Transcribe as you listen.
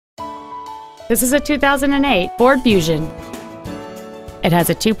This is a 2008 Ford Fusion. It has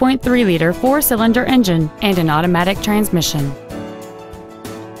a 2.3-liter four-cylinder engine and an automatic transmission.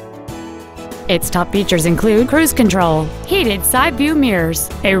 Its top features include cruise control, heated side view mirrors,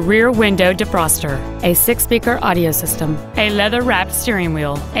 a rear window defroster, a 6-speaker audio system, a leather-wrapped steering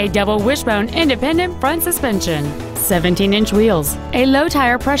wheel, a double wishbone independent front suspension, 17-inch wheels, a low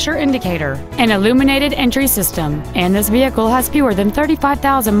tire pressure indicator, an illuminated entry system, and this vehicle has fewer than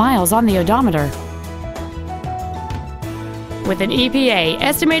 35,000 miles on the odometer. With an EPA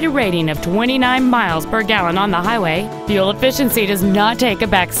estimated rating of 29 miles per gallon on the highway, fuel efficiency does not take a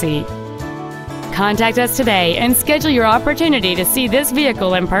backseat. Contact us today and schedule your opportunity to see this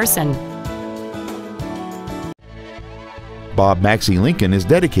vehicle in person. Bob Maxey Lincoln is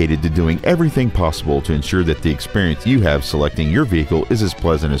dedicated to doing everything possible to ensure that the experience you have selecting your vehicle is as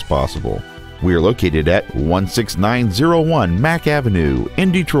pleasant as possible. We are located at 16901 Mack Avenue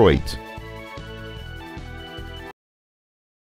in Detroit.